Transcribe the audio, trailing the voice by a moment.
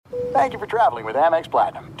Thank you for traveling with Amex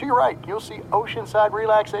Platinum. To your right, you'll see oceanside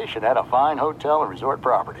relaxation at a fine hotel and resort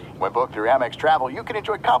property. When booked through Amex Travel, you can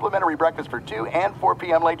enjoy complimentary breakfast for 2 and 4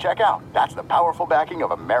 p.m. late checkout. That's the powerful backing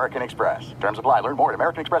of American Express. Terms apply. Learn more at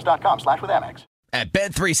americanexpress.com/withAmex. At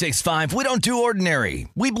Bet365, we don't do ordinary.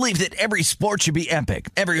 We believe that every sport should be epic.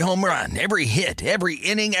 Every home run, every hit, every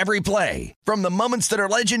inning, every play. From the moments that are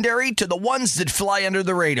legendary to the ones that fly under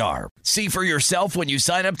the radar. See for yourself when you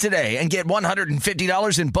sign up today and get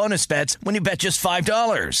 $150 in bonus bets when you bet just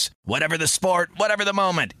 $5. Whatever the sport, whatever the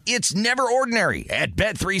moment, it's never ordinary at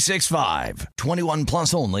Bet365. 21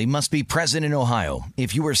 plus only. Must be present in Ohio.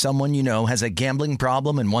 If you or someone you know has a gambling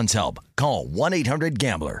problem and wants help, call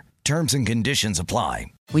 1-800-GAMBLER. Terms and conditions apply.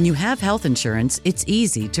 When you have health insurance, it's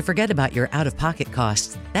easy to forget about your out-of-pocket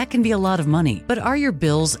costs. That can be a lot of money. But are your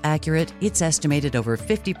bills accurate? It's estimated over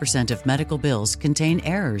 50% of medical bills contain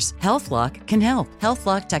errors. HealthLock can help.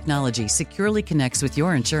 HealthLock technology securely connects with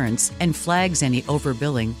your insurance and flags any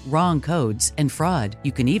overbilling, wrong codes, and fraud.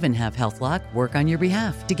 You can even have HealthLock work on your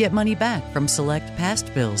behalf to get money back from select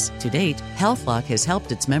past bills. To date, HealthLock has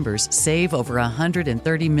helped its members save over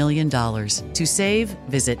 $130 million. To save,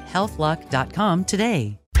 visit healthlock.com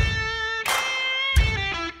today.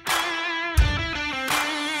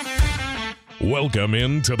 Welcome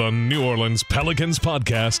into the New Orleans Pelicans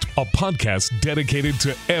podcast, a podcast dedicated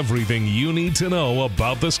to everything you need to know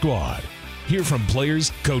about the squad. Hear from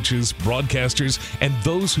players, coaches, broadcasters, and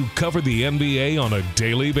those who cover the NBA on a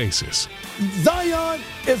daily basis. Zion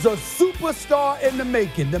is a superstar in the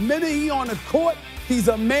making. The minute he's on the court, he's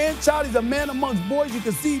a man-child. He's a man amongst boys. You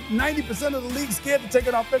can see 90% of the league scared to take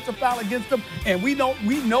an offensive foul against him, and we know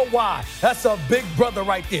why. That's a big brother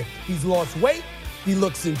right there. He's lost weight. He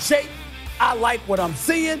looks in shape. I like what I'm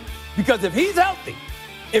seeing because if he's healthy,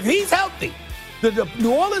 the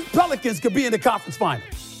New Orleans Pelicans could be in the conference final.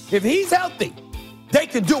 If he's healthy, they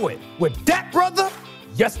can do it. With that brother,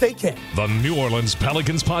 yes, they can. The New Orleans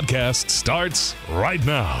Pelicans podcast starts right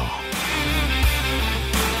now.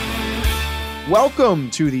 Welcome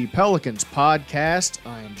to the Pelicans podcast.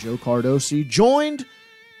 I am Joe Cardosi, joined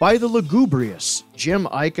by the lugubrious Jim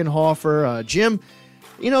Eichenhofer. Jim,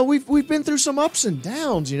 you know, we've been through some ups and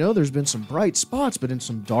downs. You know, there's been some bright spots, but in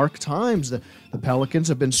some dark times. The Pelicans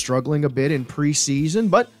have been struggling a bit in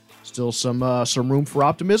preseason, but still some room for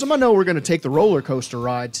optimism. I know we're going to take the roller coaster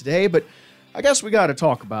ride today, but I guess we got to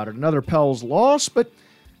talk about it. Another Pels loss, but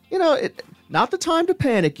you know, not the time to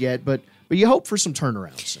panic yet. But you hope for some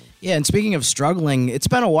turnaround soon. Yeah, and speaking of struggling, it's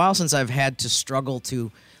been a while since I've had to struggle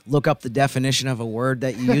to look up the definition of a word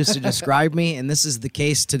that you used to describe me, and this is the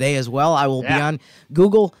case today as well. I will be on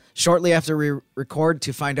Google shortly after we record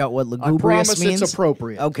to find out what lugubrious means. I promise it's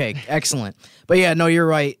appropriate. Okay, excellent. But yeah, no, you're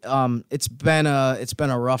right. It's been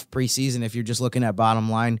a rough preseason if you're just looking at bottom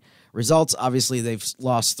line results. Obviously, they've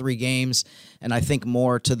lost 3 games, and I think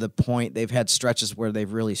more to the point, they've had stretches where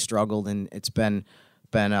they've really struggled, and it's been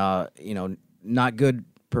not good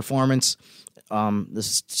performance. The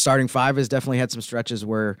starting 5 has definitely had some stretches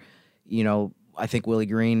where, you know, I think Willie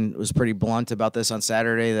Green was pretty blunt about this on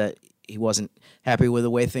Saturday that he wasn't happy with the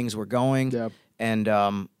way things were going. Yeah. And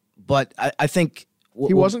but I think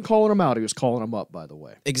he wasn't calling them out; he was calling them up. By the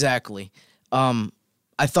way, exactly.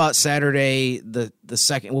 I thought Saturday the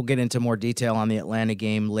second. We'll get into more detail on the Atlanta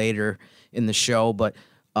game later in the show, but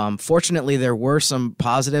fortunately there were some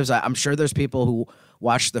positives. I'm sure there's people who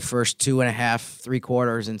watched the first 2.5, 3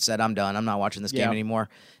 quarters and said, I'm done. I'm not watching this game anymore.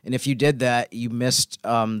 And if you did that, you missed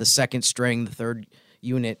the second string, the third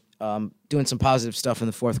unit, doing some positive stuff in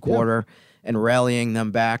the fourth quarter and rallying them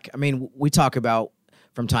back. I mean, we talk about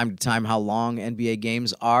from time to time how long NBA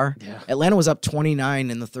games are. Yeah. Atlanta was up 29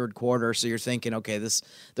 in the third quarter, so you're thinking, okay,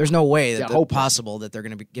 there's no way that it's possible that they're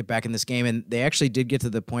going to get back in this game. And they actually did get to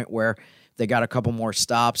the point where they got a couple more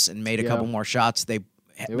stops and made a couple more shots. They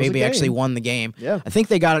maybe actually won the game. Yeah. I think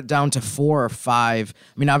they got it down to 4 or 5.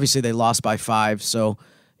 I mean, obviously they lost by 5, so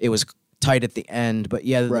it was tight at the end. But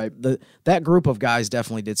yeah, that group of guys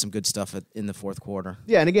definitely did some good stuff in the fourth quarter.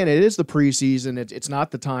 Yeah, and again, it is the preseason. It's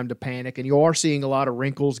not the time to panic, and you are seeing a lot of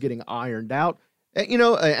wrinkles getting ironed out. You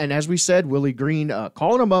know, and as we said, Willie Green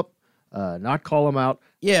calling him up, not call him out.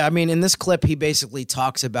 Yeah, I mean, in this clip, he basically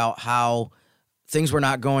talks about how things were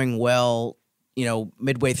not going well, you know,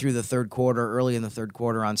 midway through the third quarter, early in the third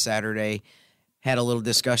quarter on Saturday, had a little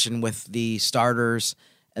discussion with the starters,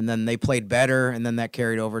 and then they played better, and then that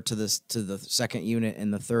carried over to the second unit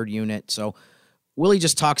and the third unit. So Willie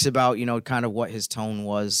just talks about, you know, kind of what his tone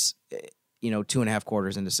was, you know, 2.5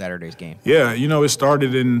 quarters into Saturday's game. Yeah, you know, it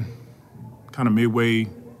started in kind of midway, you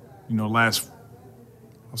know, last,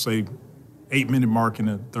 I'll say, 8-minute mark in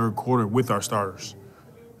the third quarter with our starters.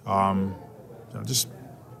 Just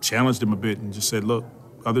challenged him a bit and just said, look,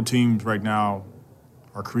 other teams right now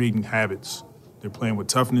are creating habits. They're playing with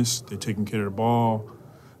toughness. They're taking care of the ball.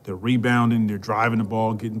 They're rebounding. They're driving the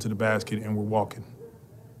ball, getting to the basket, and we're walking.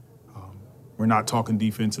 We're not talking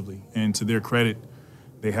defensively. And to their credit,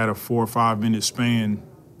 they had a 4 or 5 minute span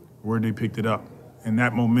where they picked it up. And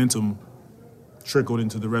that momentum trickled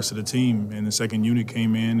into the rest of the team. And the second unit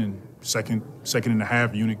came in, and second and a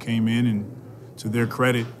half unit came in. And to their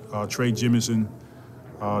credit, Trey Jemison,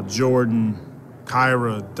 Jordan,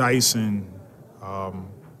 Kyra, Dyson,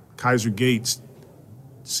 Kaiser Gates,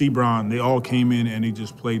 Sebron, they all came in and they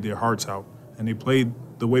just played their hearts out. And they played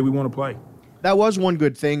the way we want to play. That was one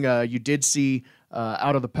good thing you did see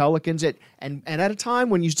out of the Pelicans. And at a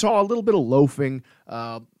time when you saw a little bit of loafing,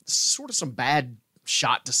 sort of some bad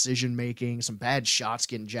shot decision-making, some bad shots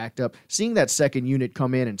getting jacked up, seeing that second unit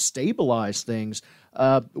come in and stabilize things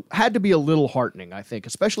had to be a little heartening, I think,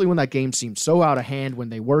 especially when that game seemed so out of hand when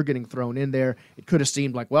they were getting thrown in there. It could have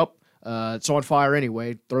seemed like, well, it's on fire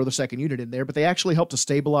anyway, throw the second unit in there. But they actually helped to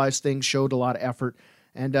stabilize things, showed a lot of effort,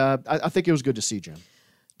 and I think it was good to see, Jim.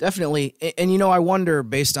 Definitely. And, I wonder,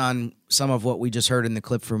 based on some of what we just heard in the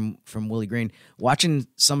clip from Willie Green, watching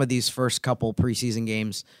some of these first couple preseason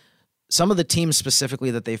games, some of the teams specifically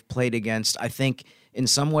that they've played against, I think in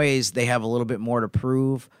some ways they have a little bit more to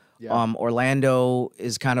prove. Yeah. Orlando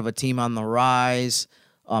is kind of a team on the rise.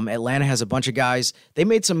 Atlanta has a bunch of guys. They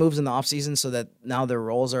made some moves in the offseason so that now their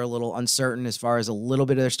roles are a little uncertain as far as a little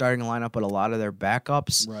bit of their starting lineup, but a lot of their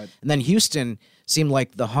backups. Right. And then Houston seemed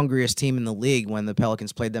like the hungriest team in the league when the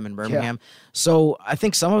Pelicans played them in Birmingham. Yeah. So I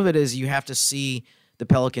think some of it is you have to see the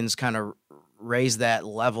Pelicans kind of raise that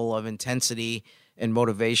level of intensity and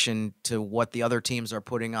motivation to what the other teams are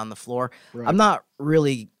putting on the floor. Right. I'm not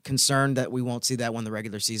really concerned that we won't see that when the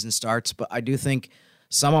regular season starts, but I do think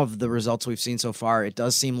some of the results we've seen so far, it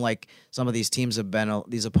does seem like some of these teams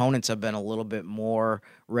these opponents have been a little bit more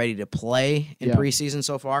ready to play in preseason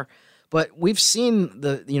so far. But we've seen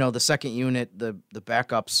the second unit, the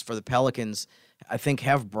backups for the Pelicans, I think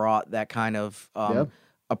have brought that kind of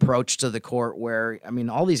approach to the court where,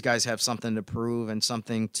 all these guys have something to prove and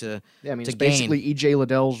something to it's gain. Basically E.J.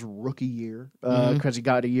 Liddell's rookie year because he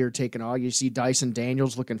got a year taken off. You see Dyson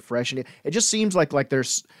Daniels looking fresh. And it just seems like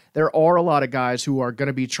there are a lot of guys who are going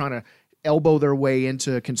to be trying to elbow their way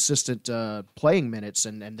into consistent playing minutes,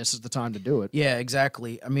 and this is the time to do it. Yeah,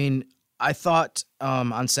 exactly. I thought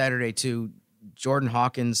on Saturday, too, Jordan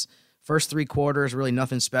Hawkins, first 3 quarters, really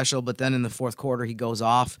nothing special, but then in the fourth quarter, he goes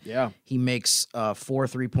off. Yeah. He makes 4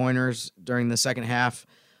 3-pointers during the second half.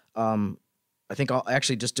 I think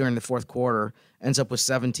actually just during the fourth quarter, ends up with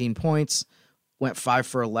 17 points, went 5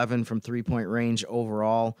 for 11 from 3-point range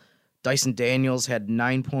overall. Dyson Daniels had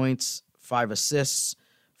 9 points, 5 assists,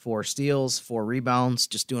 4 steals, 4 rebounds,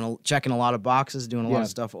 just checking a lot of boxes, doing a lot of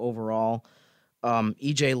stuff overall.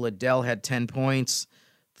 E.J. Liddell had 10 points,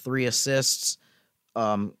 3 assists.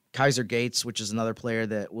 Kaiser Gates, which is another player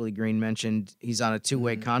that Willie Green mentioned, he's on a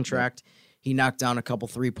 2-way contract. He knocked down a couple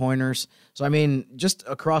 3-pointers. So, just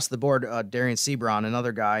across the board, Darian Sebron,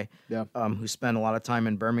 another guy who spent a lot of time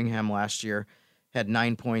in Birmingham last year, had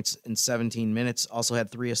 9 points in 17 minutes, also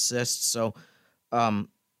had 3 assists. So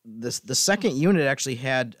the second unit actually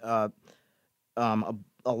had a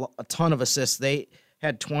ton of assists. They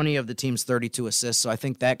had 20 of the team's 32 assists. So I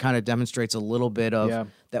think that kind of demonstrates a little bit of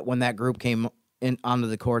that when that group came onto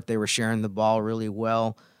the court, they were sharing the ball really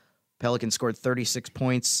well. Pelicans scored 36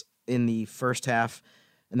 points in the first half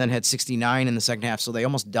and then had 69 in the second half. So they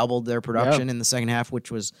almost doubled their production in the second half, which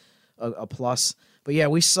was a plus. But,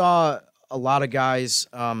 we saw a lot of guys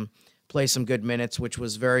play some good minutes, which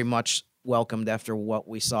was very much welcomed after what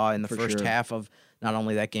we saw in the first half of not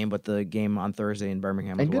only that game, but the game on Thursday in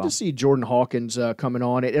Birmingham and as well. Good to see Jordan Hawkins coming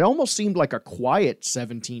on. It almost seemed like a quiet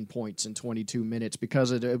 17 points in 22 minutes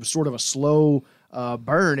because it was sort of a slow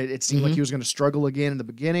burn. It seemed like he was going to struggle again in the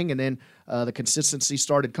beginning, and then the consistency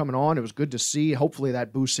started coming on. It was good to see. Hopefully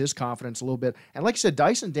that boosts his confidence a little bit. And like I said,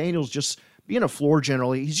 Dyson Daniels just being a floor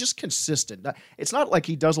general, he's just consistent. It's not like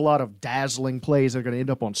he does a lot of dazzling plays that are going to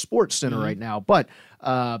end up on SportsCenter right now, but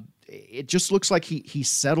it just looks like he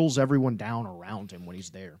settles everyone down around him when he's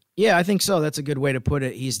there. Yeah, I think so. That's a good way to put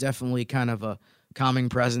it. He's definitely kind of a calming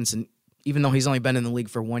presence, and even though he's only been in the league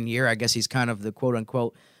for 1 year, I guess he's kind of the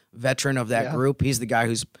quote-unquote veteran of that group. He's the guy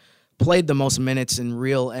who's played the most minutes in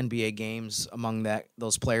real NBA games among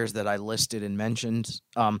those players that I listed and mentioned.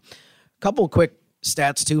 Couple quick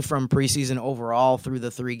stats, too, from preseason overall through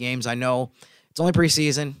the 3 games. I know it's only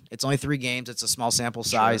preseason. It's only 3 games. It's a small sample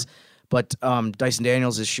size. Sure. But Dyson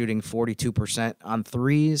Daniels is shooting 42% on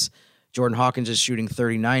threes. Jordan Hawkins is shooting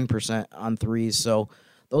 39% on threes. So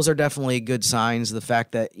those are definitely good signs. The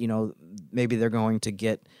fact that, maybe they're going to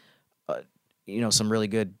get, some really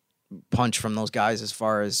good punch from those guys as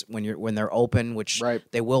far as when they're open, which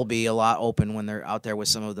they will be a lot open when they're out there with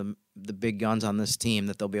some of the big guns on this team,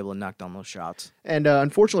 that they'll be able to knock down those shots. And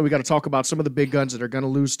unfortunately, we got to talk about some of the big guns that are going to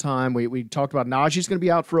lose time. We talked about Najee's going to be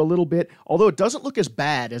out for a little bit, although it doesn't look as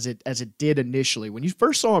bad as it did initially. When you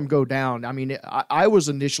first saw him go down, I mean, I was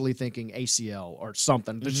initially thinking ACL or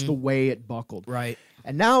something, just the way it buckled. Right.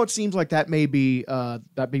 And now it seems like that may be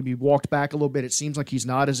walked back a little bit. It seems like he's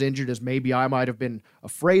not as injured as maybe I might have been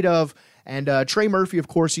afraid of. And Trey Murphy, of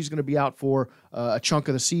course, he's going to be out for a chunk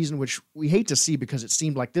of the season, which we hate to see because it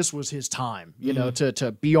seemed like this was his time,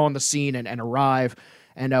 to be on the scene and arrive.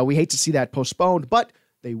 And we hate to see that postponed, but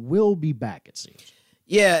they will be back, it seems.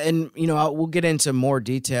 Yeah, and, we'll get into more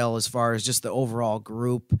detail as far as just the overall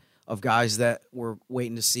group of guys that we're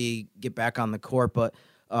waiting to see get back on the court. But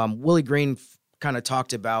Willie Green kind of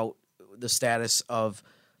talked about the status of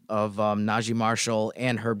Najee Marshall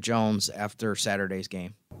and Herb Jones after Saturday's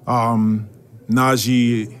game.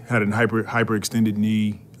 Najee had a hyperextended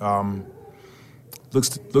knee.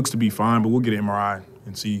 Looks to be fine, but we'll get an MRI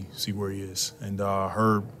and see where he is. And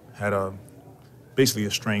Herb had basically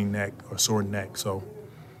a strained neck or sore neck. So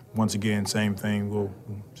once again, same thing. We'll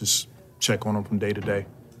just check on him from day to day.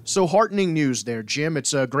 So heartening news there, Jim.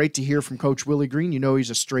 It's great to hear from Coach Willie Green. He's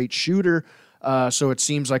a straight shooter. So it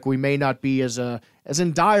seems like we may not be as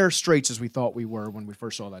in dire straits as we thought we were when we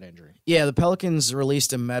first saw that injury. Yeah, the Pelicans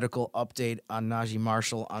released a medical update on Najee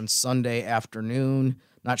Marshall on Sunday afternoon.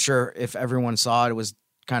 Not sure if everyone saw it. It was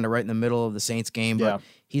kind of right in the middle of the Saints game, but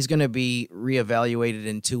he's going to be reevaluated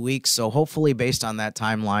in 2 weeks. So hopefully, based on that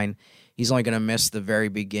timeline, he's only going to miss the very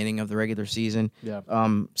beginning of the regular season. Yeah.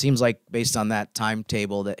 Seems like based on that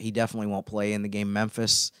timetable that he definitely won't play in the game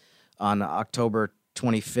Memphis on October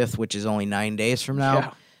 25th, which is only 9 days from now.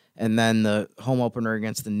 Yeah. And then the home opener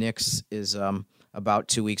against the Knicks is about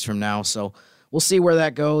 2 weeks from now. So we'll see where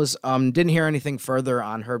that goes. Didn't hear anything further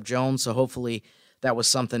on Herb Jones, so hopefully that was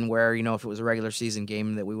something where, if it was a regular season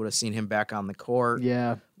game, that we would have seen him back on the court.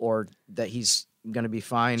 Yeah. Or that he's going to be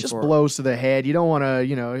fine. Just blows to the head. You don't want to,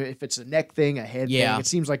 if it's a neck thing, a head thing. It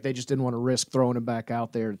seems like they just didn't want to risk throwing him back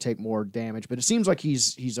out there to take more damage. But it seems like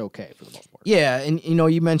he's okay for the most part. Yeah, and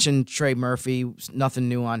you mentioned Trey Murphy. Nothing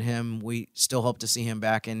new on him. We still hope to see him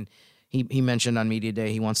back, and he mentioned on Media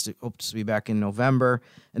Day he hopes to be back in November.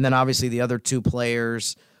 And then obviously the other two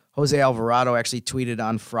players, Jose Alvarado actually tweeted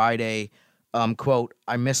on Friday, quote,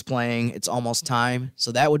 "I miss playing. It's almost time."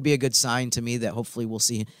 So that would be a good sign to me that hopefully we'll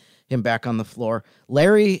see him back on the floor.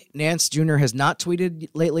 Larry Nance Jr. has not tweeted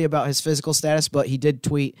lately about his physical status, but he did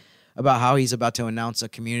tweet about how he's about to announce a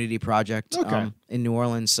community project in New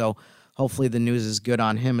Orleans. So hopefully the news is good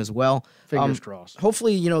on him as well. Fingers crossed.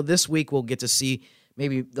 Hopefully, this week we'll get to see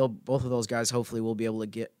maybe both of those guys hopefully will be able to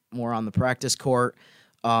get more on the practice court.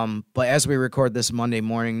 But as we record this Monday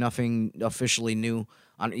morning, nothing officially new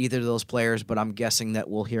on either of those players, but I'm guessing that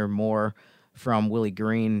we'll hear more from Willie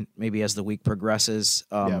Green maybe as the week progresses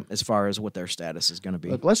as far as what their status is going to be.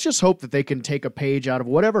 Look, let's just hope that they can take a page out of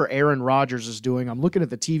whatever Aaron Rodgers is doing. I'm looking at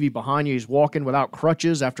the TV behind you. He's walking without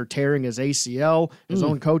crutches after tearing his ACL. His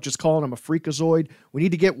own coach is calling him a freakazoid. We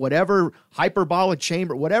need to get whatever hyperbolic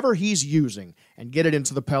chamber, whatever he's using, and get it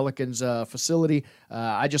into the Pelicans facility.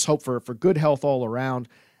 I just hope for good health all around,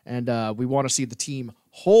 and we want to see the team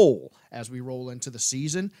whole as we roll into the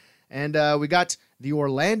season. And we got the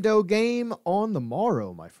Orlando game on the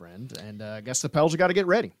morrow, my friend. And I guess the Pels have got to get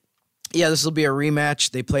ready. Yeah, this will be a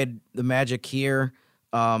rematch. They played the Magic here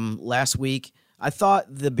last week. I thought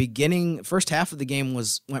the first half of the game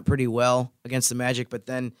went pretty well against the Magic, but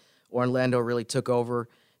then Orlando really took over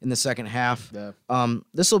in the second half. Yeah.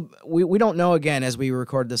 We don't know, again, as we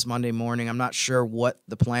record this Monday morning. I'm not sure what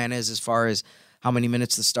the plan is as far as how many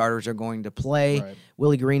minutes the starters are going to play. Right.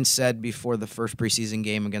 Willie Green said before the first preseason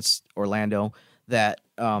game against Orlando that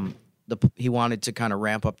he wanted to kind of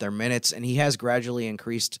ramp up their minutes, and he has gradually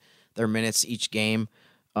increased their minutes each game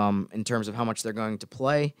in terms of how much they're going to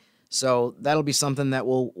play. So that'll be something that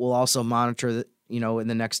we'll also monitor, in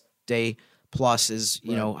the next day plus is,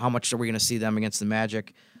 how much are we going to see them against the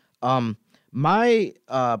Magic. My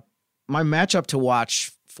matchup to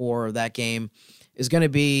watch for that game is going to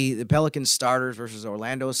be the Pelicans starters versus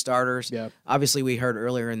Orlando starters. Yeah. Obviously, we heard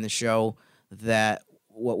earlier in the show that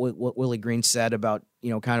what Willie Green said about,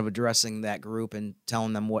 kind of addressing that group and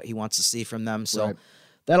telling them what he wants to see from them. So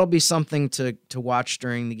that'll be something to watch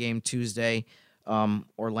during the game Tuesday.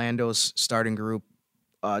 Orlando's starting group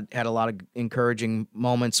had a lot of encouraging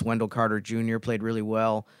moments. Wendell Carter Jr. played really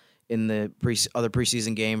well in the other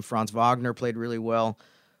preseason game. Franz Wagner played really well.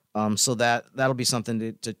 So that'll be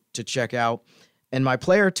something to check out. And my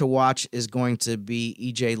player to watch is going to be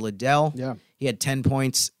E.J. Liddell. Yeah. He had 10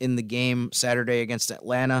 points in the game Saturday against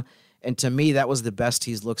Atlanta. And to me, that was the best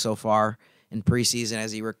he's looked so far in preseason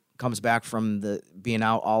as he comes back from being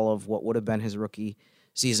out all of what would have been his rookie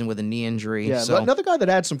season with a knee injury. Yeah, so, another guy that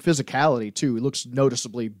had some physicality, too. He looks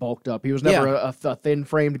noticeably bulked up. He was never a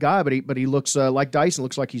thin-framed guy, but he looks like Dyson.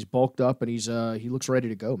 Looks like he's bulked up, and he looks ready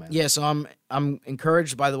to go, man. Yeah, so I'm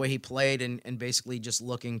encouraged by the way he played and basically just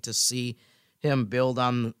looking to see him build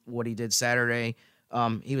on what he did Saturday.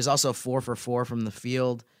 He was also 4 for 4 from the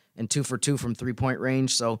field and 2 for 2 from three-point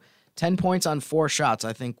range. So 10 points on 4 shots.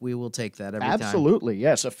 I think we will take that every time. Absolutely,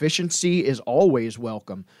 yes. Efficiency is always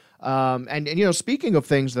welcome. And speaking of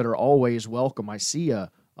things that are always welcome, I see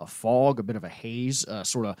a fog, a bit of a haze,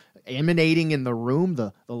 sort of emanating in the room.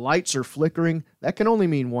 The lights are flickering. That can only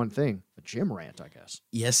mean one thing: a Jim rant, I guess.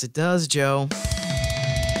 Yes, it does, Joe.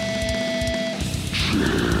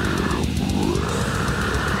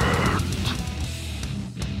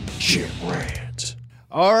 Jim rant.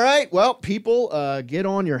 All right, well, people, get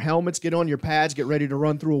on your helmets, get on your pads, get ready to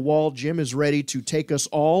run through a wall. Jim is ready to take us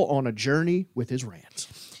all on a journey with his rant.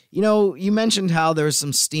 You mentioned how there's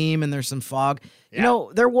some steam and there's some fog. Yeah.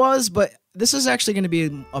 There was, but this is actually going to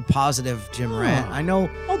be a positive Jim rant. I know.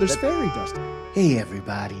 Oh, there's fairy dust. Hey,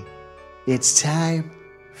 everybody. It's time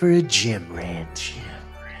for a Jim rant.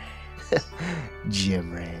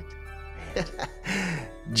 Jim rant.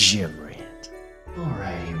 Jim rant.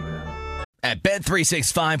 Alrighty, Will. At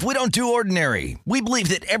Bet365, we don't do ordinary. We believe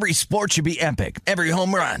that every sport should be epic. Every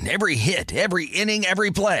home run, every hit, every inning, every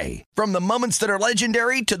play. From the moments that are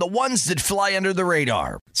legendary to the ones that fly under the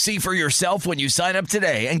radar. See for yourself when you sign up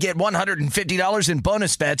today and get $150 in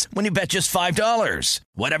bonus bets when you bet just $5.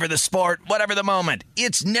 Whatever the sport, whatever the moment,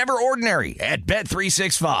 it's never ordinary at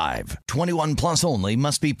Bet365. 21 plus only.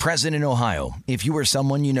 Must be present in Ohio. If you or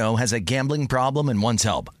someone you know has a gambling problem and wants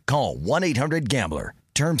help, call 1-800-GAMBLER.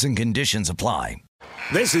 Terms and conditions apply.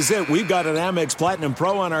 This is it. We've got an Amex Platinum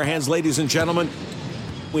Pro on our hands, ladies and gentlemen.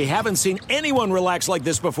 We haven't seen anyone relax like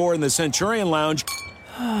this before in the Centurion Lounge.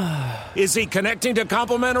 Is he connecting to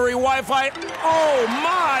complimentary Wi-Fi? Oh,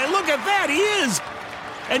 my. Look at that. He is.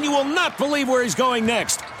 And you will not believe where he's going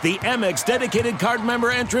next. The Amex dedicated card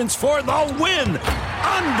member entrance for the win.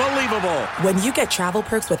 Unbelievable. When you get travel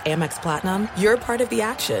perks with Amex Platinum, you're part of the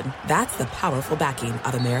action. That's the powerful backing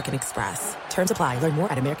of American Express. Terms apply. Learn more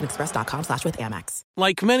at americanexpress.com/withAmex.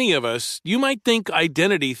 Like many of us, you might think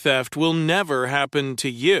identity theft will never happen to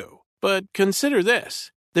you. But consider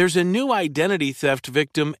this. There's a new identity theft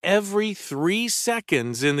victim every 3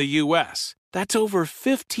 seconds in the U.S. That's over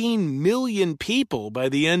 15 million people by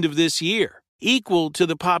the end of this year, equal to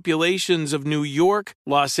the populations of New York,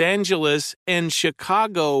 Los Angeles, and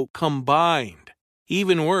Chicago combined.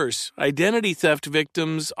 Even worse, identity theft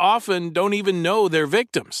victims often don't even know they're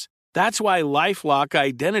victims. That's why LifeLock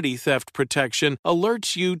Identity Theft Protection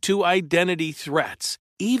alerts you to identity threats,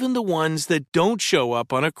 even the ones that don't show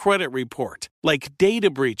up on a credit report, like data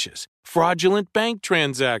breaches, fraudulent bank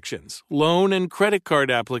transactions, loan and credit card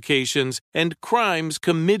applications, and crimes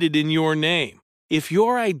committed in your name. If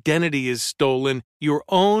your identity is stolen, your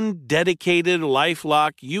own dedicated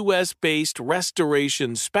LifeLock U.S.-based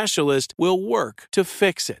restoration specialist will work to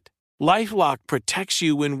fix it. LifeLock protects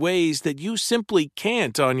you in ways that you simply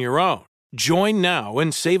can't on your own. Join now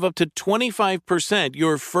and save up to 25%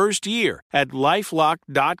 your first year at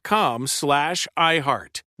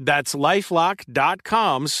LifeLock.com/iHeart. That's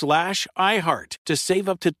LifeLock.com/iHeart to save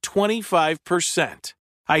up to 25%.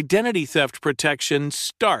 Identity theft protection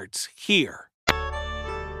starts here.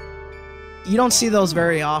 You don't see those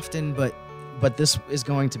very often, but this is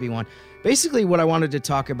going to be one. Basically, what I wanted to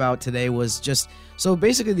talk about today was the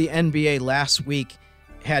NBA last week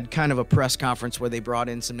had kind of a press conference where they brought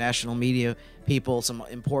in some national media people, some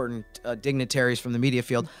important dignitaries from the media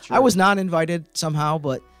field. Sure. I was not invited somehow,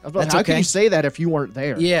 but that's how okay. can you say that if you weren't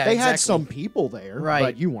there? Yeah, they exactly. had some people there, right,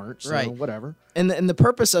 but you weren't, so whatever. And the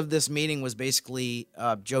purpose of this meeting was basically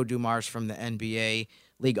Joe Dumars from the NBA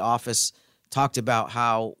league office talked about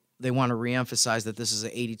how they want to reemphasize that this is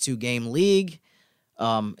an 82-game league.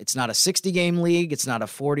 It's not a 60-game league. It's not a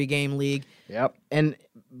 40-game league. Yep. And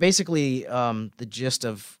basically, the gist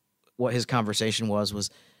of what his conversation was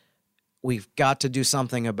we've got to do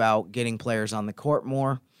something about getting players on the court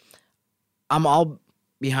more. I'm all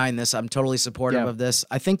behind this. I'm totally supportive of this.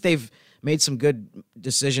 I think they've made some good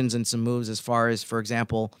decisions and some moves as far as, for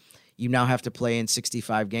example, you now have to play in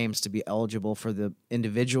 65 games to be eligible for the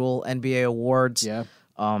individual NBA awards. Yeah.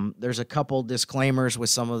 There's a couple disclaimers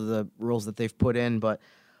with some of the rules that they've put in, but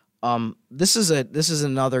this is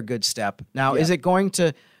another good step. Now, is it going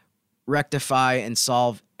to rectify and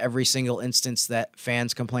solve every single instance that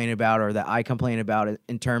fans complain about or that I complain about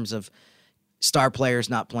in terms of star players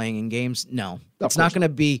not playing in games? No. It's not going to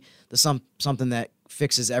be something that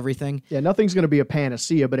fixes everything. Yeah, nothing's going to be a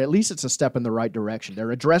panacea, but at least it's a step in the right direction.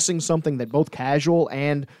 They're addressing something that both casual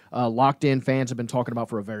and locked-in fans have been talking about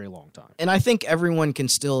for a very long time. And I think everyone can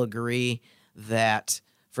still agree that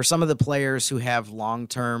for some of the players who have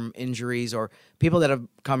long-term injuries or people that are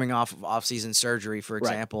coming off of off-season surgery, for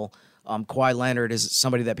example, Kawhi Leonard is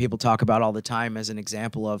somebody that people talk about all the time as an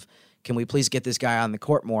example of, can we please get this guy on the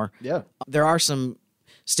court more? Yeah. There are some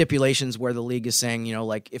stipulations where the league is saying,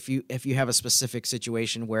 like if you have a specific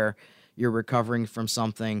situation where you're recovering from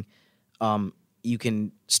something, you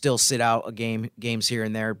can still sit out games here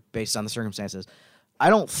and there based on the circumstances. I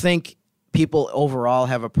don't think people overall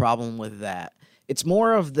have a problem with that. It's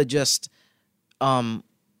more of the just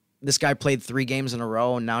this guy played 3 games in a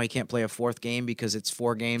row and now he can't play a 4th game because it's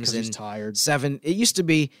 4 games in he's tired. 7. It used to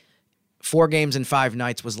be 4 games in 5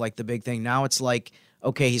 nights was like the big thing. Now it's like,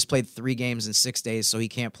 okay, he's played 3 games in 6 days, so he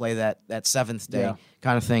can't play that 7th day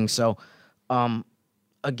kind of thing. So,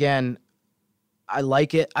 again, I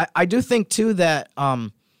like it. I do think, too, that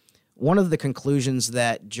one of the conclusions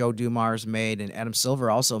that Joe Dumars made and Adam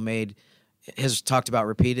Silver also made, has talked about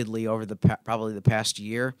repeatedly over probably the past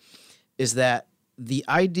year, is that the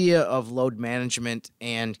idea of load management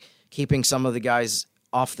and keeping some of the guys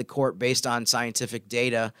off the court based on scientific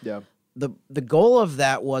data, the goal of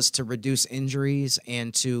that was to reduce injuries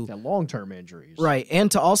and to long-term injuries, right,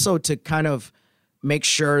 and to also to kind of make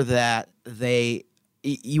sure that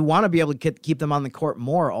you want to be able to keep them on the court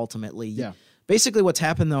more ultimately. Yeah. Basically, what's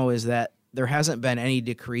happened though is that there hasn't been any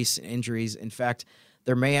decrease in injuries. In fact,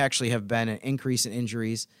 there may actually have been an increase in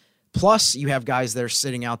injuries. Plus, you have guys that are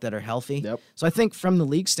sitting out that are healthy. Yep. So I think from the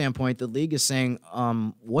league standpoint, the league is saying,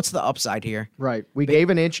 what's the upside here? Right. We gave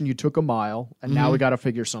an inch and you took a mile, and now we got to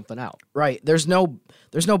figure something out. Right. There's no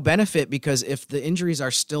benefit because if the injuries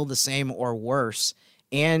are still the same or worse,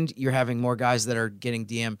 and you're having more guys that are getting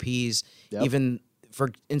DMPs, even for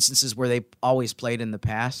instances where they always played in the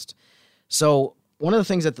past. So one of the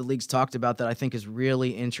things that the league's talked about that I think is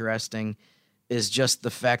really interesting is just the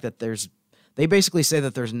fact that they basically say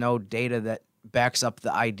that there's no data that backs up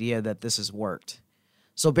the idea that this has worked.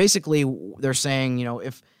 So basically, they're saying,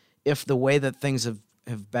 if the way that things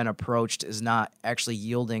have been approached is not actually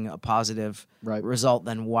yielding a positive result,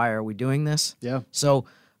 then why are we doing this? Yeah. So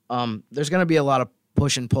there's going to be a lot of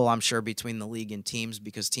push and pull, I'm sure, between the league and teams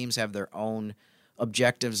because teams have their own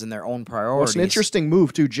objectives and their own priorities. Well, it's an interesting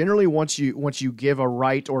move too. Generally, once you give a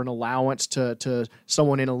right or an allowance to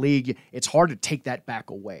someone in a league, it's hard to take that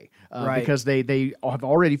back away because they have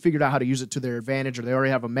already figured out how to use it to their advantage, or they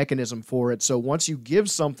already have a mechanism for it. So once you give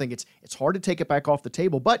something, it's hard to take it back off the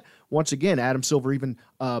table. But once again, Adam Silver even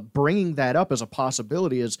bringing that up as a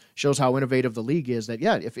possibility shows how innovative the league is. That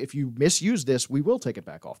if you misuse this, we will take it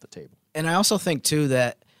back off the table. And I also think too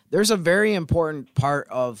that there's a very important part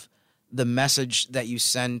of the message that you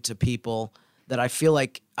send to people that I feel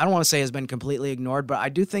like, I don't want to say has been completely ignored, but I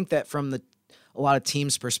do think that from a lot of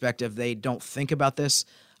teams' perspective, they don't think about this.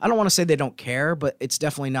 I don't want to say they don't care, but it's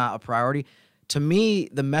definitely not a priority. To me,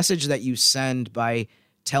 the message that you send by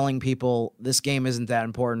telling people this game isn't that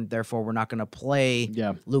important, therefore we're not going to play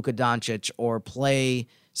Luka Doncic or play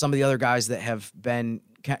some of the other guys that have been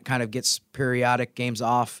kind of gets periodic games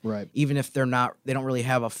off, even if they don't really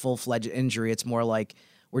have a full-fledged injury. It's more like,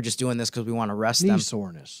 we're just doing this because we want to rest them. Knee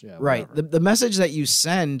soreness. Yeah, right. The message that you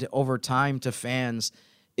send over time to fans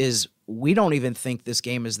is we don't even think this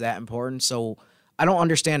game is that important. So I don't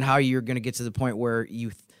understand how you're going to get to the point where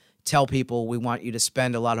you tell people we want you to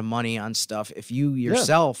spend a lot of money on stuff if you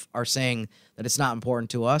yourself are saying that it's not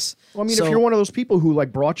important to us. Well, I mean, if you're one of those people who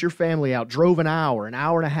brought your family out, drove an hour and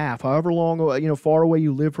a half, however long, far away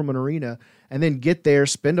you live from an arena, and then get there,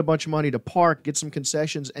 spend a bunch of money to park, get some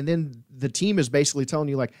concessions, and then the team is basically telling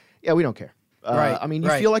you we don't care. I mean, you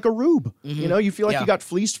feel like a rube. Mm-hmm. You feel like you got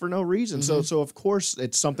fleeced for no reason. Mm-hmm. So of course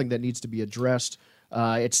it's something that needs to be addressed.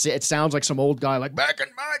 It sounds like some old guy back in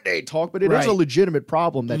my day talk, but it is a legitimate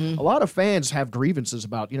problem that a lot of fans have grievances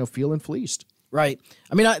about, feeling fleeced. Right.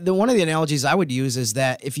 I mean, one of the analogies I would use is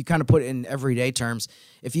that if you kind of put it in everyday terms,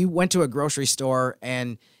 if you went to a grocery store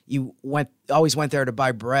and you always went there to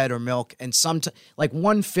buy bread or milk, and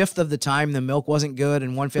 1/5 of the time the milk wasn't good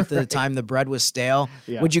and 1/5 of the time the bread was stale,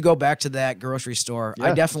 would you go back to that grocery store?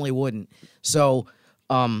 I definitely wouldn't. So,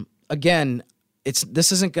 again,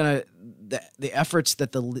 this isn't going to the efforts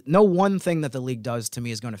that no one thing that the league does to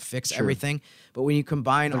me is going to fix everything. But when you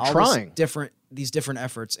combine these different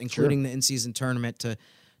efforts, including the in-season tournament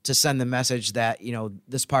to send the message that,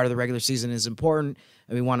 this part of the regular season is important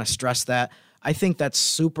and we want to stress that. I think that's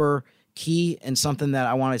super key and something that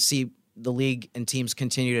I want to see the league and teams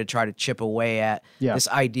continue to try to chip away at. This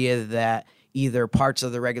idea that either parts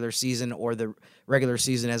of the regular season or the regular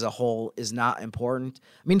season as a whole is not important.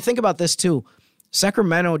 I mean, think about this too.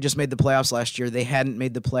 Sacramento just made the playoffs last year. They hadn't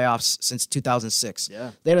made the playoffs since 2006.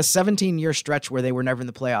 Yeah. They had a 17-year stretch where they were never in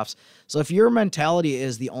the playoffs. So if your mentality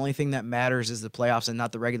is the only thing that matters is the playoffs and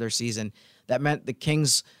not the regular season, that meant the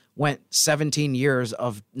Kings went 17 years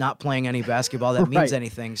of not playing any basketball that means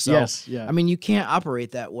anything. So, I mean, you can't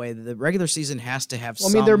operate that way. The regular season has to have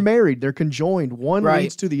some... I mean, they're married. They're conjoined. One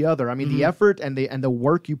leads to the other. I mean, the effort and the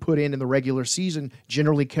work you put in the regular season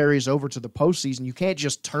generally carries over to the postseason. You can't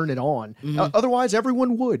just turn it on. Otherwise,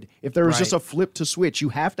 everyone would. If there was just a flip to switch, you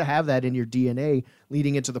have to have that in your DNA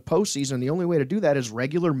leading into the postseason. The only way to do that is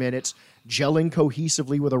regular minutes, gelling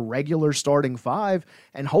cohesively with a regular starting five,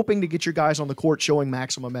 and hoping to get your guys on the court showing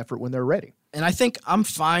maximum effort when they're ready. And I think I'm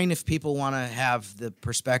fine if people want to have the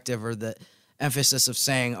perspective or the emphasis of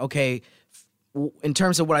saying, okay, in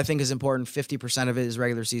terms of what I think is important, 50% of it is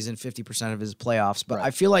regular season, 50% of it is playoffs. But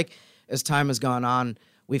I feel like as time has gone on,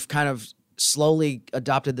 we've kind of slowly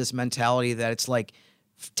adopted this mentality that it's like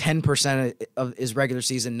 10% is regular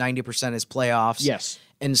season, 90% is playoffs. Yes.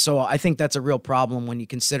 And so I think that's a real problem when you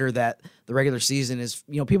consider that the regular season is,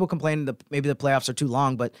 people complain that maybe the playoffs are too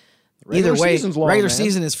long, but either way, regular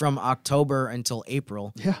season is from October until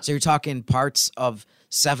April. Yeah. So you're talking parts of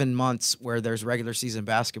 7 months where there's regular season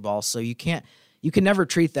basketball. So you can never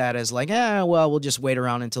treat that as like, we'll just wait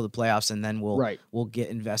around until the playoffs and then we'll get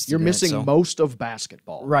invested. You're missing most of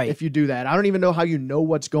basketball, right? If you do that, I don't even know how you know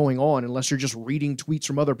what's going on unless you're just reading tweets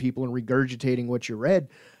from other people and regurgitating what you read.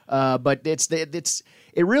 But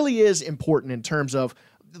it really is important in terms of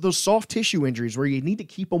those soft tissue injuries where you need to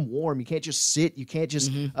keep them warm. You can't just sit. You can't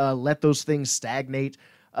just let those things stagnate.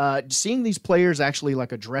 Seeing these players actually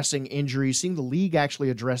like addressing injuries, seeing the league actually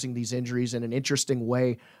addressing these injuries in an interesting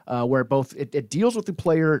way, where both it deals with the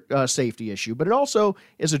player safety issue, but it also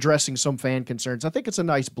is addressing some fan concerns. I think it's a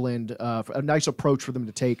nice blend, a nice approach for them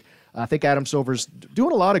to take. I think Adam Silver's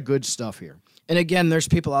doing a lot of good stuff here. And again, there's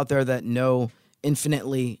people out there that know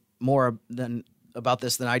infinitely more about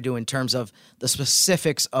this than I do in terms of the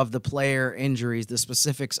specifics of the player injuries, the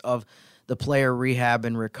specifics of the player rehab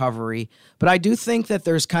and recovery. But I do think that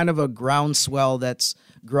there's kind of a groundswell that's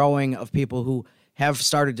growing of people who have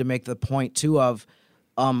started to make the point too of,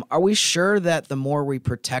 are we sure that the more we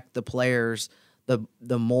protect the players,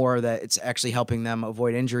 the more that it's actually helping them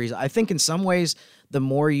avoid injuries? I think in some ways, the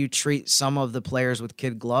more you treat some of the players with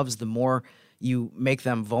kid gloves, the more you make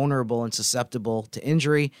them vulnerable and susceptible to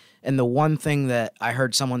injury. And the one thing that I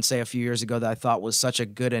heard someone say a few years ago that I thought was such a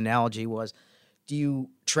good analogy was, do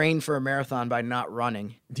you train for a marathon by not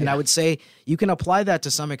running? And I would say you can apply that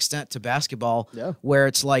to some extent to basketball, where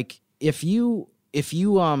it's like if you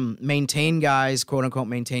maintain guys, quote unquote,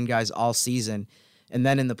 maintain guys all season, and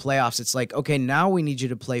then in the playoffs, it's like, okay, now we need you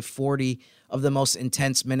to play 40 of the most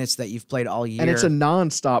intense minutes that you've played all year. And it's a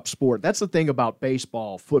nonstop sport. That's the thing about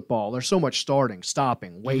baseball, football. There's so much starting,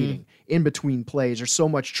 stopping, waiting, in between plays. There's so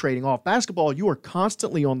much trading off. Basketball, you are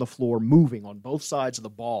constantly on the floor, moving on both sides of the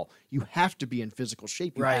ball. You have to be in physical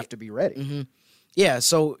shape. You have to be ready. Yeah,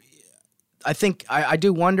 so I think I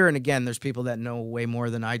do wonder, and again, there's people that know way more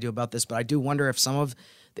than I do about this, but I do wonder if some of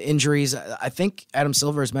the injuries, I think Adam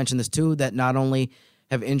Silver has mentioned this too, that not only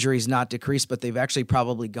have injuries not decreased, but they've actually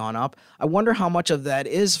probably gone up. I wonder how much of that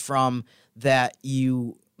is from that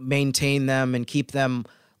you maintain them and keep them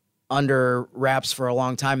under wraps for a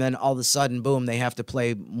long time, then all of a sudden, boom, they have to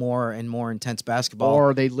play more and more intense basketball.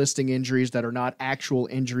 Or are they listing injuries that are not actual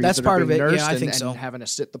injuries? That's that part are being of it. nursed Yeah, I think so. And having to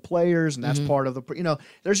sit the players, and that's part of the.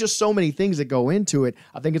 There's just so many things that go into it.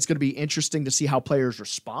 I think it's going to be interesting to see how players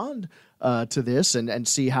respond to this, and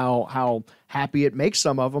see how happy it makes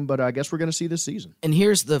some of them. But I guess we're going to see this season. And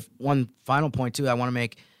here's the one final point too I want to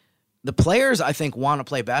make: the players, I think, want to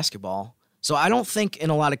play basketball. So I don't think in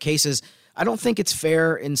a lot of cases. I don't think it's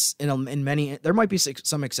fair in many. There might be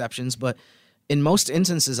some exceptions, but in most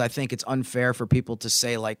instances, I think it's unfair for people to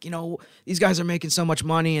say like, these guys are making so much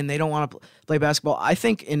money and they don't want to play basketball. I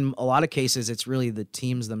think in a lot of cases, it's really the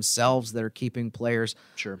teams themselves that are keeping players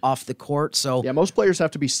off the court. So yeah, most players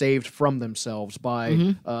have to be saved from themselves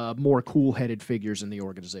by more cool-headed figures in the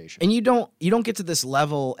organization. And you don't get to this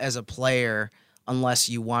level as a player unless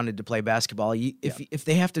you wanted to play basketball. If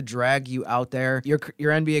they have to drag you out there, your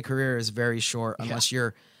NBA career is very short unless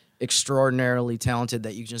you're extraordinarily talented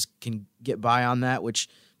that you just can get by on that, which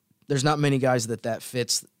there's not many guys that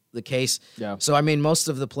fits the case. Yeah. So, I mean, most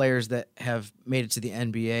of the players that have made it to the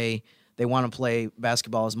NBA, they want to play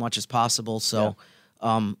basketball as much as possible. So,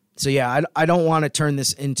 yeah, I don't want to turn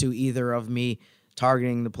this into either of me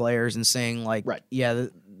targeting the players and saying like,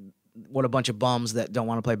 what a bunch of bums that don't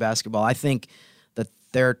want to play basketball. I think that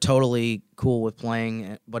they're totally cool with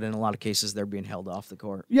playing, but in a lot of cases they're being held off the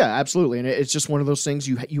court. Yeah, absolutely. And it's just one of those things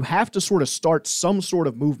you have to sort of start some sort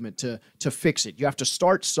of movement to fix it. You have to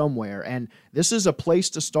start somewhere, and this is a place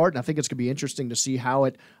to start, and I think it's going to be interesting to see how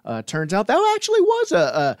it turns out. That actually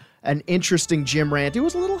was an interesting gym rant. It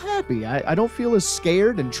was a little happy. I don't feel as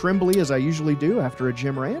scared and trembly as I usually do after a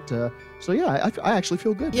gym rant. So yeah, I actually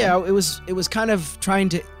feel good. Yeah, man. It was kind of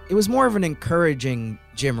it was more of an encouraging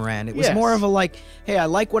gym rant. It was more of a like, hey, I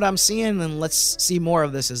like what I'm seeing, and let's see more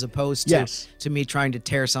of this, as opposed to me trying to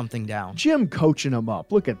tear something down. Jim coaching them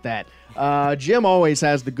up. Look at that. Jim always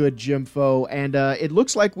has the good Jimfo, and it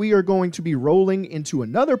looks like we are going to be rolling into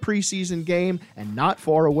another preseason game and not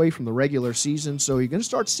far away from the regular season, so you're going to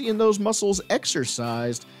start seeing those muscles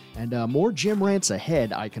exercised, and more Jim rants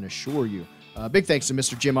ahead, I can assure you. Big thanks to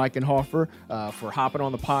Mr. Jim Eichenhofer for hopping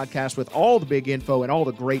on the podcast with all the big info and all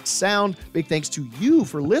the great sound. Big thanks to you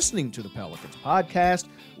for listening to the Pelicans podcast.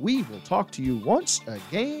 We will talk to you once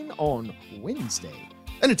again on Wednesday.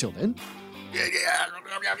 And until then,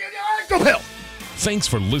 go Pels! Thanks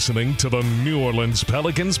for listening to the New Orleans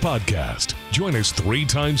Pelicans podcast. Join us 3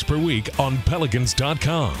 times per week on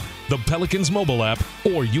Pelicans.com, the Pelicans mobile app,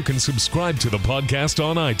 or you can subscribe to the podcast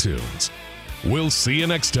on iTunes. We'll see you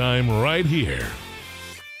next time right here.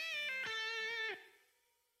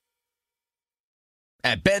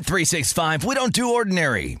 At Bet365, we don't do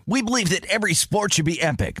ordinary. We believe that every sport should be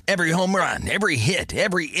epic. Every home run, every hit,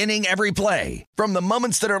 every inning, every play. From the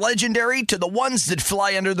moments that are legendary to the ones that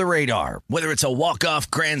fly under the radar. Whether it's a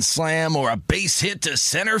walk-off grand slam or a base hit to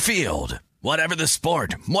center field. Whatever the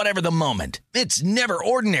sport, whatever the moment, it's never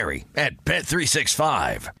ordinary at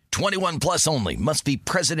Bet365. 21 plus only. Must be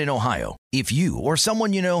present in Ohio. If you or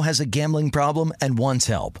someone you know has a gambling problem and wants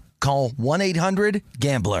help, call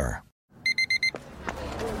 1-800-GAMBLER.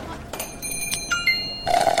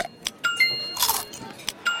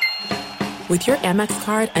 With your Amex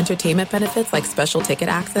card, entertainment benefits like special ticket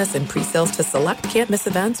access and pre-sales to select can't-miss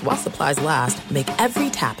events while supplies last make every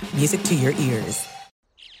tap music to your ears.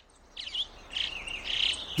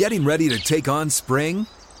 Getting ready to take on spring?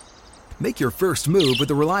 Make your first move with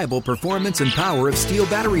the reliable performance and power of Steel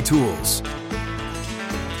battery tools.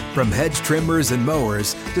 From hedge trimmers and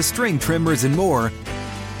mowers to string trimmers and more,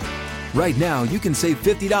 right now you can save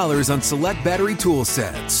 $50 on select battery tool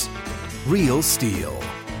sets. Real Steel.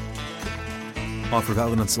 Offer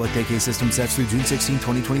valid on select AK system sets through June 16,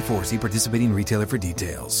 2024. See participating retailer for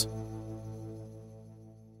details.